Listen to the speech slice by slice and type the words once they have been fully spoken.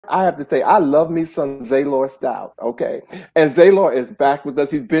I have to say, I love me some Zaylore Stout, okay? And Zaylore is back with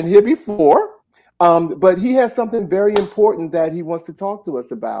us. He's been here before, but he has something very important that he wants to talk to us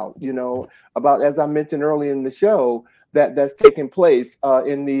about, about, as I mentioned earlier in the show, that's taking place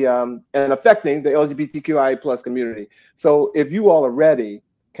in the and affecting the LGBTQI plus community. So if you all are ready,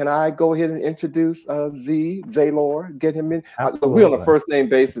 can I go ahead and introduce Zaylore, get him in? We're on a first name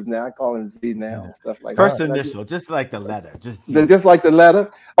basis now. I call him Z now and stuff like first that. First initial, just like the letter. Just like the letter.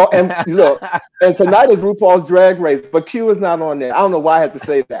 Oh, and look, and tonight is RuPaul's Drag Race, but Q is not on there. I don't know why I have to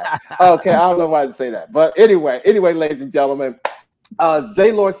say that. Okay, I don't know why I have to say that. But anyway, ladies and gentlemen,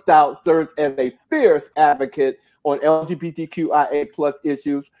 Zaylore Stout serves as a fierce advocate on LGBTQIA plus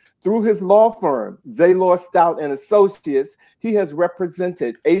issues. Through his law firm, Zaylore Stout and Associates, he has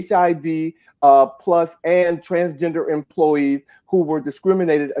represented HIV plus and transgender employees who were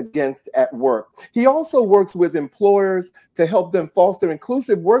discriminated against at work. He also works with employers to help them foster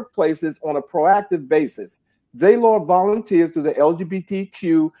inclusive workplaces on a proactive basis. Zaylore volunteers through the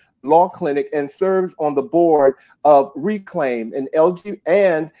LGBTQ Law Clinic and serves on the board of Reclaim, an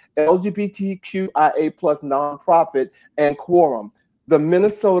LGBTQIA plus nonprofit, and Quorum, the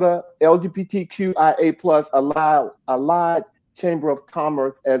Minnesota LGBTQIA plus allied Chamber of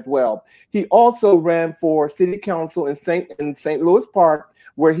Commerce as well. He also ran for city council in St. Louis Park,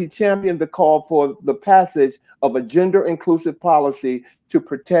 where he championed the call for the passage of a gender-inclusive policy to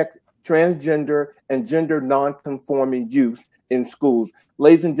protect transgender and gender non-conforming youth in schools.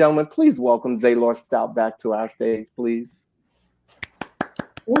 Ladies and gentlemen, please welcome Zaylore Stout back to our stage, please.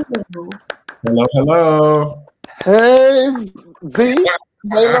 Hello, hello. Hey, Z.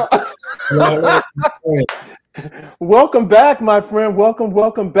 Welcome back, my friend.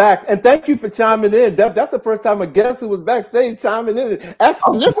 Welcome back. And thank you for chiming in. That's the first time a guest who was backstage chiming in and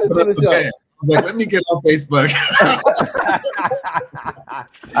actually listening to the show. Like, let me get on Facebook.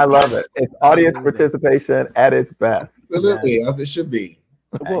 I love it. It's audience participation at its best. Absolutely, as it should be.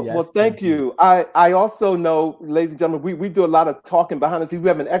 Well, thank you. I also know, ladies and gentlemen, we do a lot of talking behind the scenes.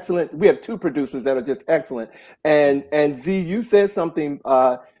 We have two producers that are just excellent. And Z, you said something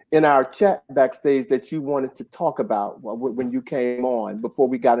in our chat backstage that you wanted to talk about when you came on before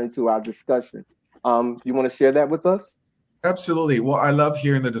we got into our discussion. You want to share that with us? Absolutely. Well, I love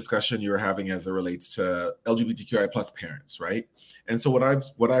hearing the discussion you're having as it relates to LGBTQI plus parents, right? And so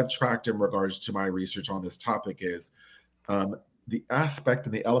what I've tracked in regards to my research on this topic is the aspect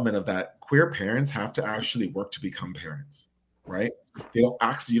and the element of that queer parents have to actually work to become parents, right? You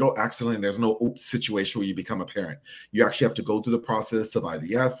don't accidentally, there's no oops situation where you become a parent. You actually have to go through the process of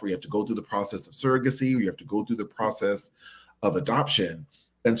IVF, or you have to go through the process of surrogacy, or you have to go through the process of adoption.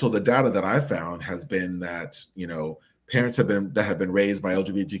 And so the data that I found has been that, parents that have been raised by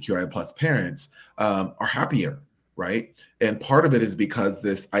LGBTQI plus parents are happier, right? And part of it is because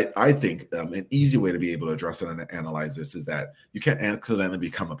I think an easy way to be able to address it and analyze this is that you can't accidentally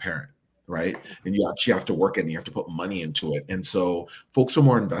become a parent, right? And you actually have to work it and you have to put money into it. And so folks are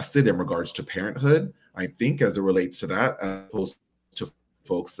more invested in regards to parenthood, I think, as it relates to that, as opposed to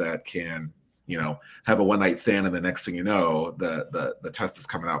folks that can, have a one-night stand and the next thing you know, the test is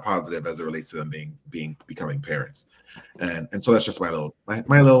coming out positive as it relates to them becoming parents. And so that's just my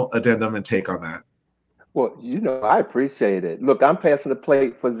little addendum and take on that. Well, I appreciate it. Look, I'm passing the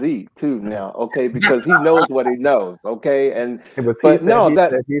plate for Z too now, okay, because he knows what he knows, okay. And he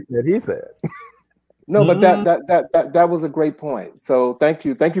said. No, but that was a great point. So thank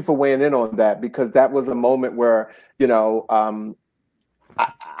you for weighing in on that, because that was a moment where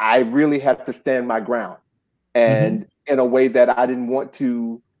I really had to stand my ground, and in a way that I didn't want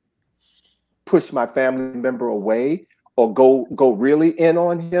to push my family member away or go really in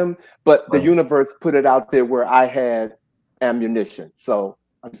on him, but the universe put it out there where I had ammunition. So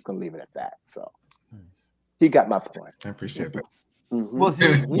I'm just gonna leave it at that. So he got my point. I appreciate that. Well,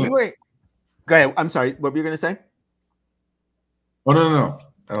 see, go ahead. I'm sorry. What were you gonna say? Oh no.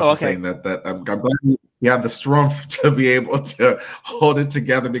 I was saying that I'm glad you have the strength to be able to hold it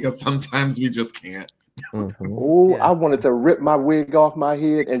together, because sometimes we just can't. Oh, I wanted to rip my wig off my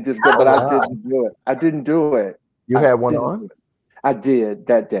head and just go, but I didn't do it. You had one on? I did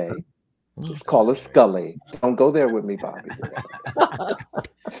that day. It's called a Scully. Don't go there with me, Bobby.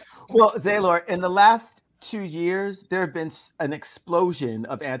 Well, Zaylore, in the last 2 years, there have been an explosion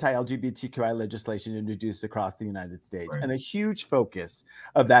of anti-LGBTQI legislation introduced across the United States. Right. And a huge focus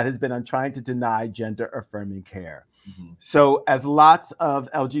of that has been on trying to deny gender-affirming care. So as lots of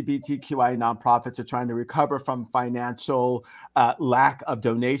LGBTQI nonprofits are trying to recover from financial lack of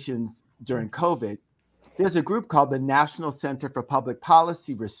donations during COVID, there's a group called the National Center for Public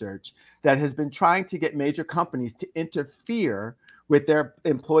Policy Research that has been trying to get major companies to interfere with their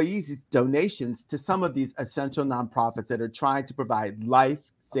employees' donations to some of these essential nonprofits that are trying to provide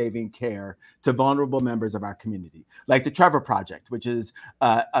life-saving care to vulnerable members of our community, like the Trevor Project, which is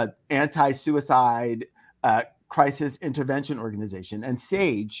an anti-suicide crisis intervention organization, and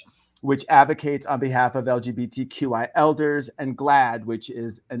SAGE, which advocates on behalf of LGBTQI elders, and GLAAD, which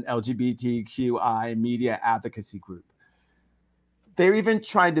is an LGBTQI media advocacy group. They're even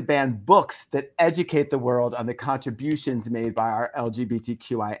trying to ban books that educate the world on the contributions made by our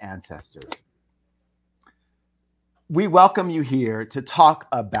LGBTQI ancestors. We welcome you here to talk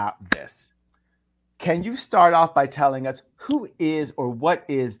about this. Can you start off by telling us who is or what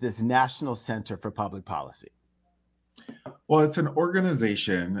is this National Center for Public Policy? Well, it's an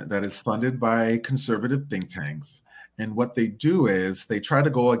organization that is funded by conservative think tanks. And what they do is they try to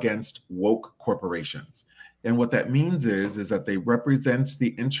go against woke corporations. And what that means is that they represent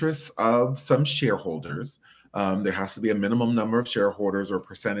the interests of some shareholders. There has to be a minimum number of shareholders or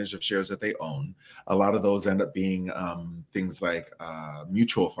percentage of shares that they own. A lot of those end up being things like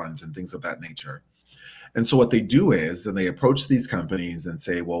mutual funds and things of that nature. And so what they do is, and they approach these companies and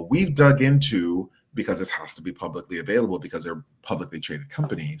say, well, we've dug into, because this has to be publicly available because they're publicly traded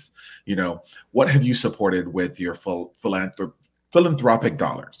companies, you know, what have you supported with your philanthropic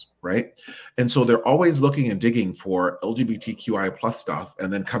dollars, right? And so they're always looking and digging for LGBTQI plus stuff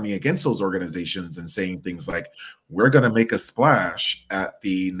and then coming against those organizations and saying things like, we're going to make a splash at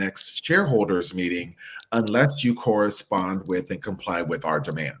the next shareholders meeting unless you correspond with and comply with our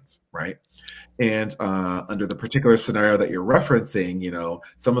demands, right? And under the particular scenario that you're referencing, you know,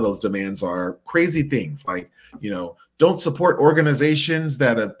 some of those demands are crazy things like, you know, don't support organizations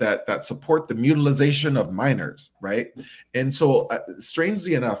that support the mutilization of minors, right? And so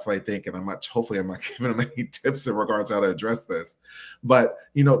strangely enough, I think, and hopefully I'm not giving them any tips in regards to how to address this, but,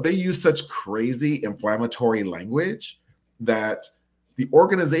 you know, they use such crazy inflammatory language that the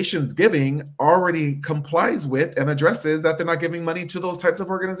organization's giving already complies with and addresses that they're not giving money to those types of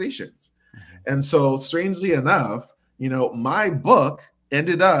organizations. And so strangely enough, you know, my book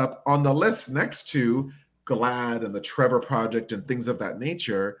ended up on the list next to GLAAD and the Trevor Project and things of that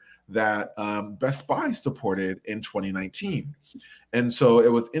nature that Best Buy supported in 2019. And so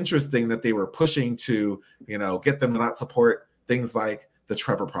it was interesting that they were pushing to, you know, get them to not support things like the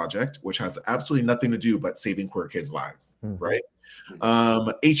Trevor Project, which has absolutely nothing to do but saving queer kids' lives, right?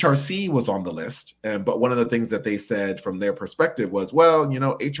 HRC was on the list, but one of the things that they said from their perspective was, well, you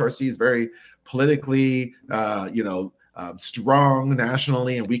know, HRC is very politically, you know, strong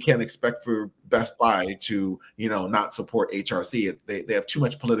nationally, and we can't expect for Best Buy to, you know, not support HRC. They have too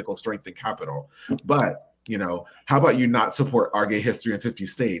much political strength and capital. But, you know, how about you not support Our Gay History in 50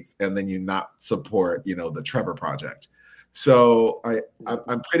 states and then you not support, you know, the Trevor Project? So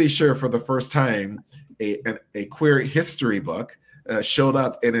I'm pretty sure for the first time, a queer history book showed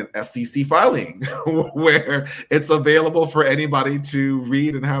up in an SEC filing where it's available for anybody to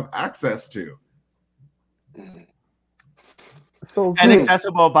read and have access to. So, and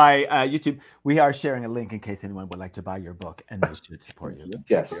accessible by YouTube. We are sharing a link in case anyone would like to buy your book, and they should support you.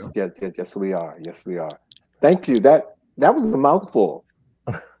 Yes, yes, we are. Yes, we are. Thank you. That was a mouthful.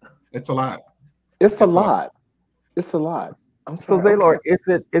 It's a lot. It's a lot. It's a lot. I'm sorry. So, Zaylore,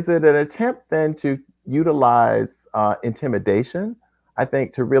 is it an attempt then to utilize intimidation, I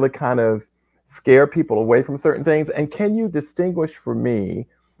think, to really kind of scare people away from certain things? And can you distinguish for me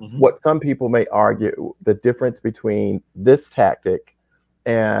what some people may argue the difference between this tactic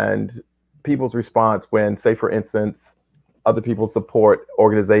and people's response when, say, for instance, other people support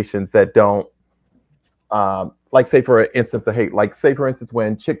organizations that don't, like, say, for instance, a hate, like, say, for instance,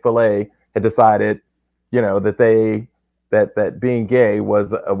 when Chick-fil-A had decided, you know, that that being gay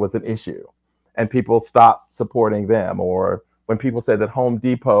was an issue, and people stopped supporting them, or when people said that Home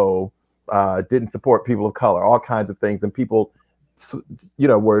Depot didn't support people of color, all kinds of things, and people, you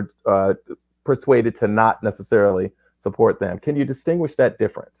know, were persuaded to not necessarily support them. Can you distinguish that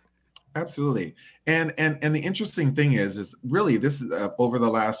difference? Absolutely. And the interesting thing is really this is over the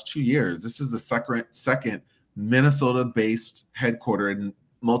last 2 years, this is the second Minnesota-based headquartered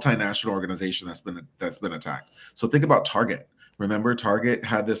multinational organization that's been attacked. So think about Target. Remember, Target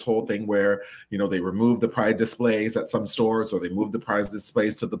had this whole thing where, you know, they removed the pride displays at some stores, or they moved the pride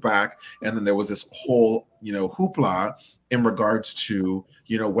displays to the back, and then there was this whole, you know, hoopla in regards to,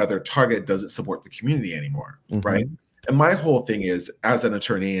 you know, whether Target doesn't support the community anymore, right? And my whole thing is, as an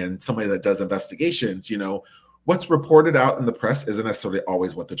attorney and somebody that does investigations, you know, what's reported out in the press isn't necessarily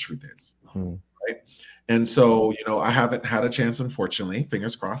always what the truth is, right? And so, you know, I haven't had a chance, unfortunately,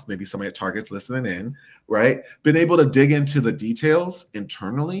 fingers crossed, maybe somebody at Target's listening in, right? Been able to dig into the details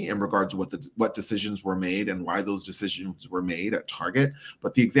internally in regards to what decisions were made and why those decisions were made at Target.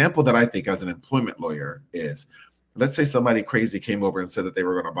 But the example that I think as an employment lawyer is, let's say somebody crazy came over and said that they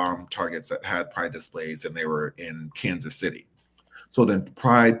were going to bomb Targets that had Pride displays and they were in Kansas City. So then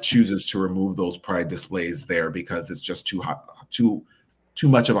Pride chooses to remove those Pride displays there because it's just too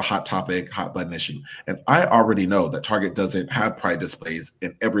much of a hot topic, hot button issue. And I already know that Target doesn't have Pride displays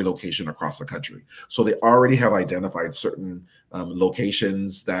in every location across the country. So they already have identified certain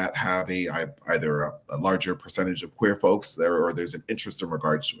locations that have either a larger percentage of queer folks there, or there's an interest in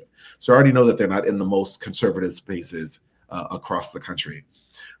regards to it. So I already know that they're not in the most conservative spaces across the country.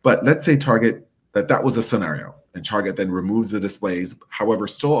 But let's say Target, that was a scenario, and Target then removes the displays, however,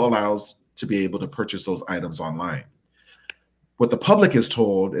 still allows to be able to purchase those items online. What the public is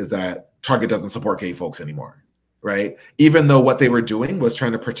told is that Target doesn't support gay folks anymore, right? Even though what they were doing was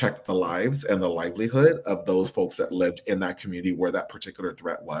trying to protect the lives and the livelihood of those folks that lived in that community where that particular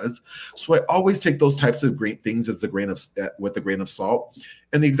threat was. So I always take those types of great things with a grain of salt.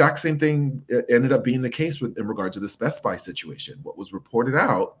 And the exact same thing ended up being the case in regard to this Best Buy situation. What was reported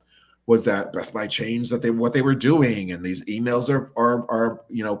out was that Best Buy changed what they were doing, and these emails are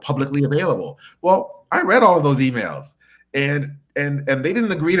you know, publicly available. Well, I read all of those emails. And they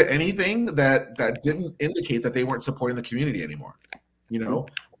didn't agree to anything that didn't indicate that they weren't supporting the community anymore. You know,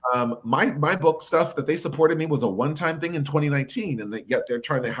 my book stuff that they supported me was a one-time thing in 2019, and yet they're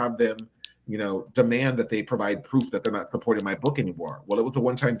trying to have them, you know, demand that they provide proof that they're not supporting my book anymore. Well, it was a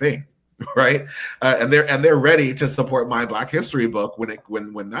one-time thing, right? And they're ready to support my Black History book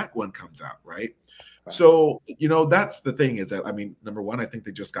when that one comes out, right? So, you know, that's the thing, is that, I mean, number one, I think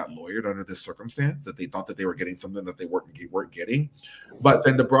they just got lawyered under this circumstance, that they thought that they were getting something that they weren't getting. But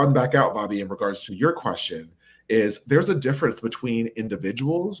then to broaden back out, Bobby, in regards to your question, is there's a difference between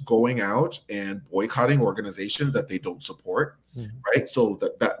individuals going out and boycotting organizations that they don't support, right? So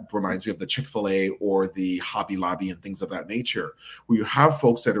that reminds me of the Chick-fil-A or the Hobby Lobby and things of that nature, where you have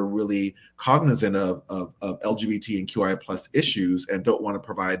folks that are really cognizant of LGBT and QI plus issues and don't want to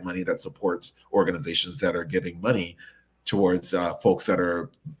provide money that supports organizations that are giving money towards folks that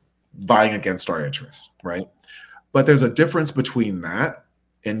are vying against our interests, right? But there's a difference between that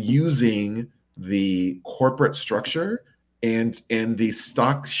and using the corporate structure and the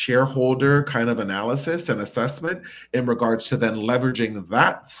stock shareholder kind of analysis and assessment in regards to then leveraging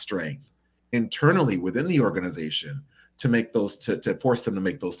that strength internally within the organization to make those, to force them to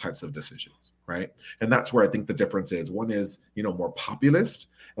make those types of decisions, right? And that's where I think the difference is. One is, you know, more populist,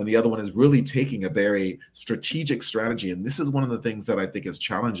 and the other one is really taking a very strategic strategy. And this is one of the things that I think is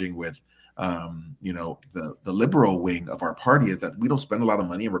challenging with you know, the liberal wing of our party, is that we don't spend a lot of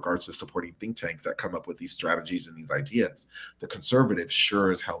money in regards to supporting think tanks that come up with these strategies and these ideas. The conservatives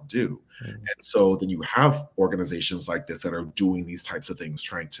sure as hell do. And so then you have organizations like this that are doing these types of things,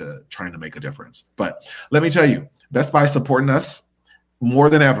 trying to make a difference. But let me tell you, Best Buy supporting us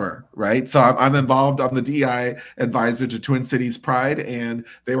more than ever, right? So I'm involved. I'm the DEI advisor to Twin Cities Pride, and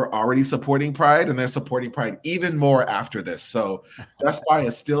they were already supporting Pride, and they're supporting Pride even more after this. So Best Buy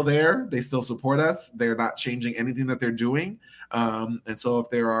is still there. They still support us. They're not changing anything that they're doing. And so if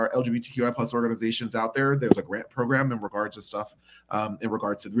there are LGBTQI plus organizations out there, there's a grant program in regards to stuff, in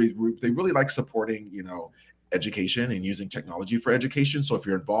regards to, they really like supporting, you know, education and using technology for education. So if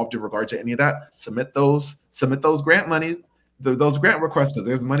you're involved in regard to any of that, submit those grant monies, those grant requests, because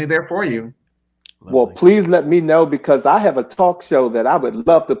there's money there for you. Well, please let me know, because I have a talk show that I would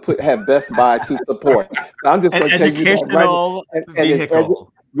love to have Best Buy to support. I'm just going to tell you that, right?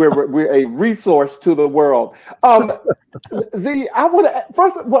 We're a resource to the world. Z, I want to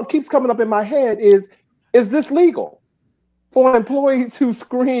first. What keeps coming up in my head is this legal for an employee to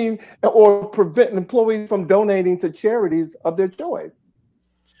screen or prevent employees from donating to charities of their choice?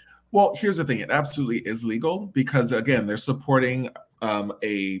 Well, here's the thing. It absolutely is legal, because, again, they're supporting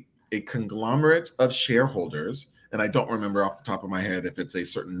a conglomerate of shareholders. And I don't remember off the top of my head if it's a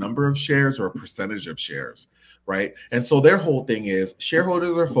certain number of shares or a percentage of shares, right? And so their whole thing is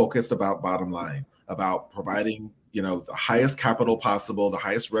shareholders are focused about bottom line, about providing, you know, the highest capital possible, the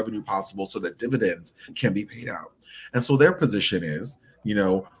highest revenue possible, so that dividends can be paid out. And so their position is, you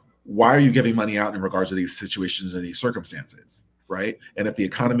know, why are you giving money out in regards to these situations and these circumstances? Right. And if the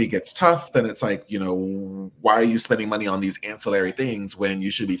economy gets tough, then it's like, you know, why are you spending money on these ancillary things when you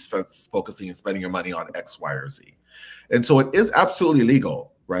should be focusing and spending your money on X, Y, or Z? And so it is absolutely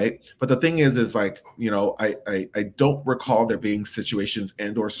legal. Right. But the thing is like, you know, I don't recall there being situations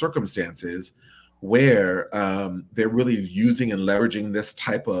and or circumstances where they're really using and leveraging this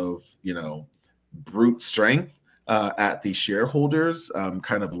type of, you know, brute strength at the shareholders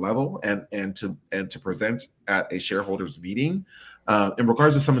kind of level, and to present at a shareholders meeting in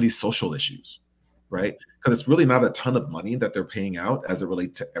regards to some of these social issues, right? Because it's really not a ton of money that they're paying out as it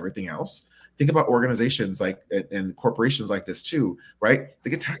relates to everything else. Think about organizations like and corporations like this too, right? They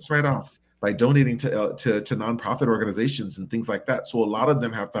get tax write-offs by donating to nonprofit organizations and things like that. So a lot of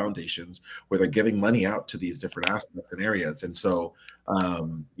them have foundations where they're giving money out to these different aspects and areas. And so,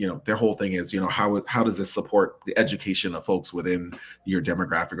 you know, their whole thing is, you know, how does this support the education of folks within your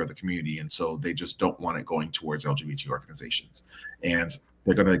demographic or the community? And so they just don't want it going towards LGBT organizations. And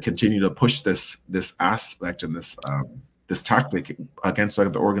they're going to continue to push this aspect and this tactic against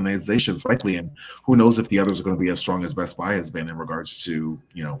the organizations likely, and who knows if the others are going to be as strong as Best Buy has been in regards to,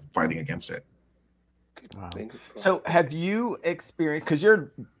 you know, fighting against it. Wow. So have you experienced, because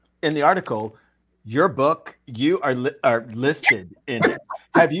you're in the article, your book, you are listed in it.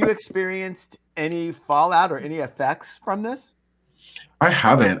 Have you experienced any fallout or any effects from this? I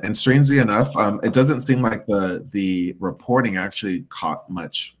haven't, and strangely enough, it doesn't seem like the reporting actually caught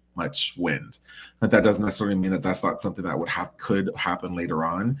much wind. But that doesn't necessarily mean that that's not something that could happen later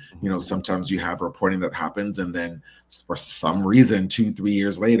on. You know, sometimes you have reporting that happens, and then for some reason, 2-3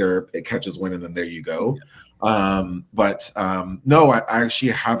 years later, it catches wind, and then there you go. No, I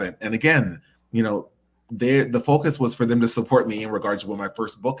actually haven't. And again, you know, the focus was for them to support me in regards to when my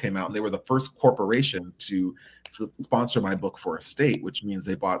first book came out, and they were the first corporation to sponsor my book for a state, which means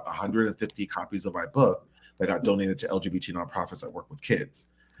they bought 150 copies of my book that got donated to LGBT nonprofits that work with kids.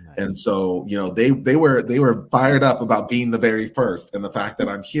 Nice. And so, you know, they were fired up about being the very first, and the fact that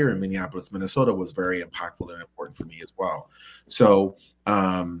I'm here in Minneapolis, Minnesota was very impactful and important for me as well. So,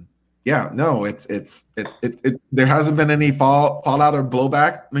 yeah, no, it's there hasn't been any fallout or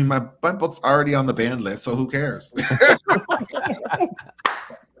blowback. I mean, my book's already on the banned list, so who cares?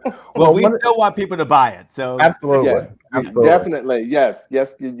 Well, we still want people to buy it. So absolutely. Yeah, absolutely. Definitely. Yes.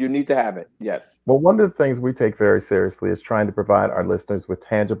 You need to have it. Yes. Well, one of the things we take very seriously is trying to provide our listeners with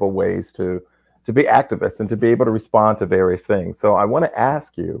tangible ways to be activists and to be able to respond to various things. So I want to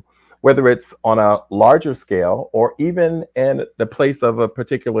ask you, whether it's on a larger scale or even in the place of a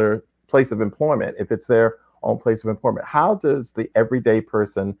particular place of employment, if it's their own place of employment, how does the everyday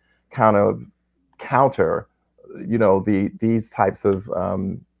person kind of counter, you know, these types of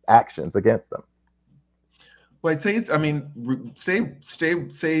actions against them? Well, I'd say, I mean, stay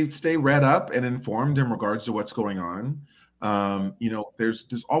read up and informed in regards to what's going on. You know, there's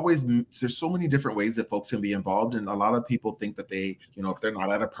so many different ways that folks can be involved, and a lot of people think that they, you know, if they're not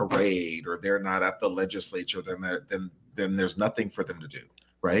at a parade or they're not at the legislature, then there's nothing for them to do.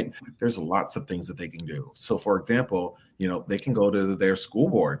 Right? There's lots of things that they can do. So for example, you know, they can go to their school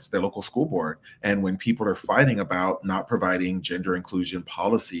boards, their local school board. And when people are fighting about not providing gender inclusion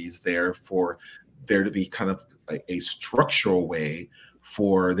policies there for there to be kind of a structural way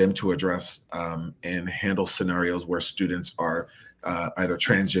for them to address and handle scenarios where students are either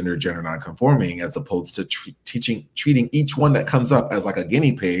transgender, gender nonconforming, as opposed to treating each one that comes up as like a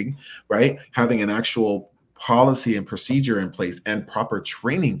guinea pig, right? Having an actual policy and procedure in place and proper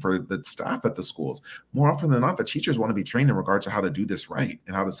training for the staff at the schools. More often than not, the teachers want to be trained in regards to how to do this right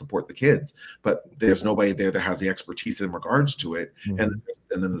and how to support the kids, but there's nobody there that has the expertise in regards to it. Mm-hmm.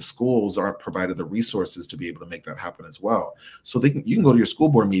 And then the schools aren't provided the resources to be able to make that happen as well. So you can go to your school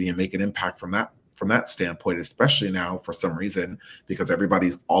board meeting and make an impact from that standpoint, especially now for some reason, because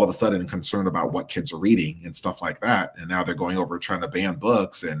everybody's all of a sudden concerned about what kids are reading and stuff like that. And now they're going over trying to ban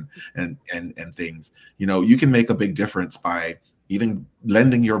books and things. You know, you can make a big difference by even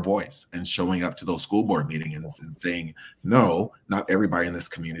lending your voice and showing up to those school board meetings and saying, no, not everybody in this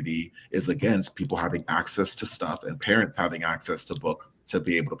community is against people having access to stuff and parents having access to books to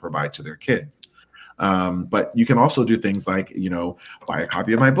be able to provide to their kids. But you can also do things like, you know, buy a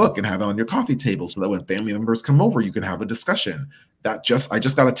copy of my book and have it on your coffee table so that when family members come over, you can have a discussion. I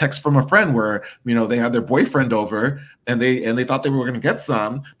just got a text from a friend where, you know, they had their boyfriend over and they thought they were going to get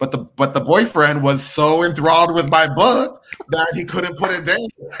some, but the boyfriend was so enthralled with my book that he couldn't put it down.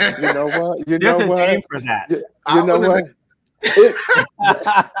 You know what? There's a name for that. You know what?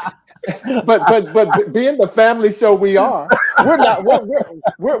 But being the family show we are, we're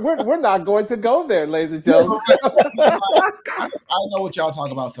not going to go there, ladies and gentlemen. I know what y'all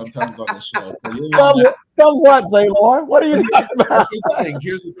talk about sometimes on this show. Somewhat, Zaylore. What are you talking about?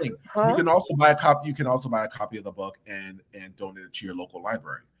 Here's the thing. You can also buy a copy. You can also buy a copy of the book and donate it to your local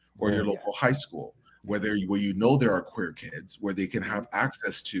library or your local high school, where you know there are queer kids, where they can have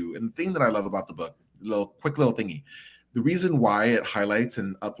access to. And the thing that I love about the book, quick little thingy. The reason why it highlights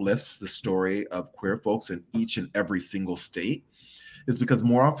and uplifts the story of queer folks in each and every single state is because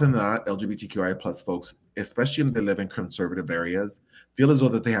more often than not, LGBTQI plus folks, especially if they live in conservative areas, feel as though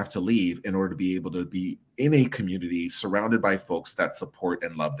that they have to leave in order to be able to be in a community surrounded by folks that support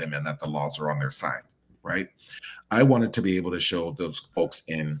and love them and that the laws are on their side, right? I wanted to be able to show those folks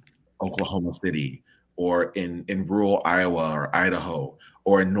in Oklahoma City or in rural Iowa or Idaho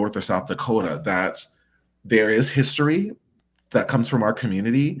or in North or South Dakota that there is history that comes from our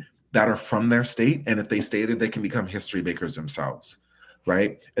community that are from their state. And if they stay there, they can become history makers themselves.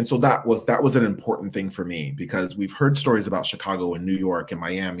 Right. And so that was an important thing for me, because we've heard stories about Chicago and New York and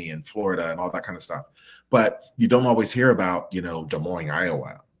Miami and Florida and all that kind of stuff. But you don't always hear about, you know, Des Moines,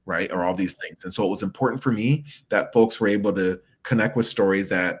 Iowa, right, or all these things. And so it was important for me that folks were able to connect with stories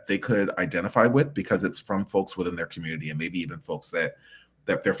that they could identify with, because it's from folks within their community and maybe even folks that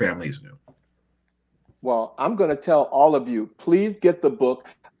their families knew. Well, I'm going to tell all of you, please get the book.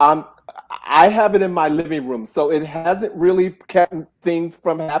 I have it in my living room, so it hasn't really kept things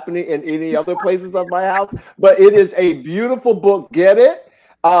from happening in any other places of my house, but it is a beautiful book. Get it.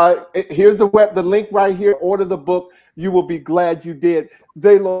 Here's the link right here. Order the book. You will be glad you did.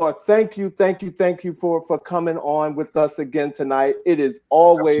 Zaylore, thank you for coming on with us again tonight. It is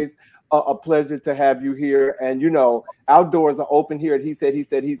always a pleasure to have you here. And, you know, our doors are open here at He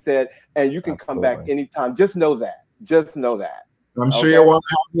Said, and you can come back anytime. Just know that. I'm sure you'll want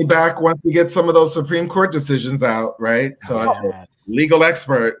to have me back once we get some of those Supreme Court decisions out, right? So as a legal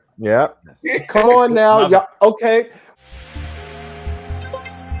expert. Yeah. Come on now. Okay.